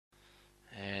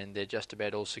and they're just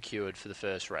about all secured for the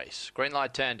first race. Green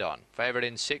light turned on. Favourite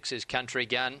in 6 is Country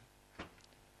Gun.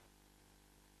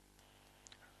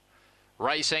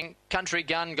 Racing, Country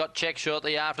Gun got checked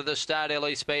shortly after the start.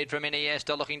 Early speed from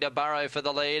Iniesta, looking to burrow for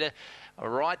the lead.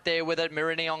 Right there with it,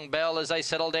 Meridian Bell as they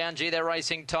settle down. Gee, they're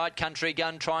racing tight. Country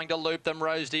Gun trying to loop them.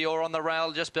 Rose Dior on the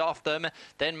rail just off them.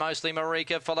 Then mostly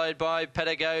Marika, followed by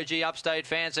Pedagogy. Upstate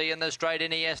Fancy in the straight.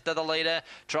 Iniesta the leader.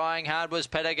 Trying hard was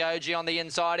Pedagogy on the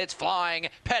inside. It's flying.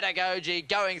 Pedagogy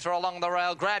going through along the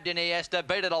rail. Grabbed Iniesta,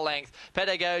 beat it a length.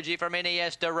 Pedagogy from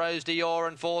Iniesta, Rose Dior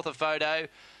and fourth a photo.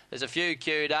 There's a few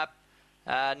queued up.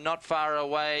 Not far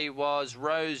away was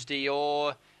Rose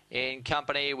Dior in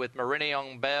company with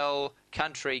Meridian Bell,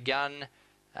 Country Gun,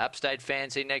 Upstate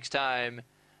Fancy next home.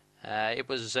 It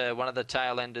was one of the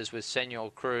tail enders with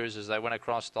Senor Cruz as they went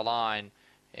across the line,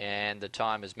 and the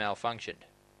time has malfunctioned.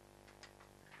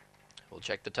 We'll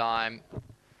check the time.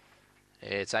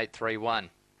 It's 8:31.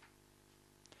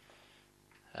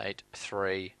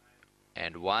 8:3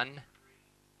 and 1.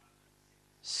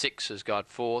 6 has got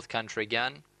fourth, Country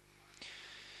Gun.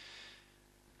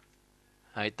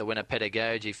 8, the winner,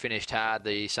 Pedagogy, finished hard,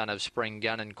 the son of Spring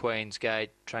Gun and Queen's Gate,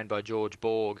 trained by George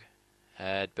Borg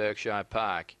at Berkshire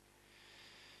Park.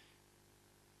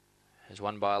 Has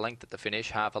won by a length at the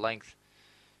finish, half a length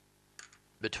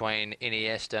between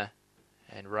Iniesta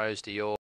and Rose Dior.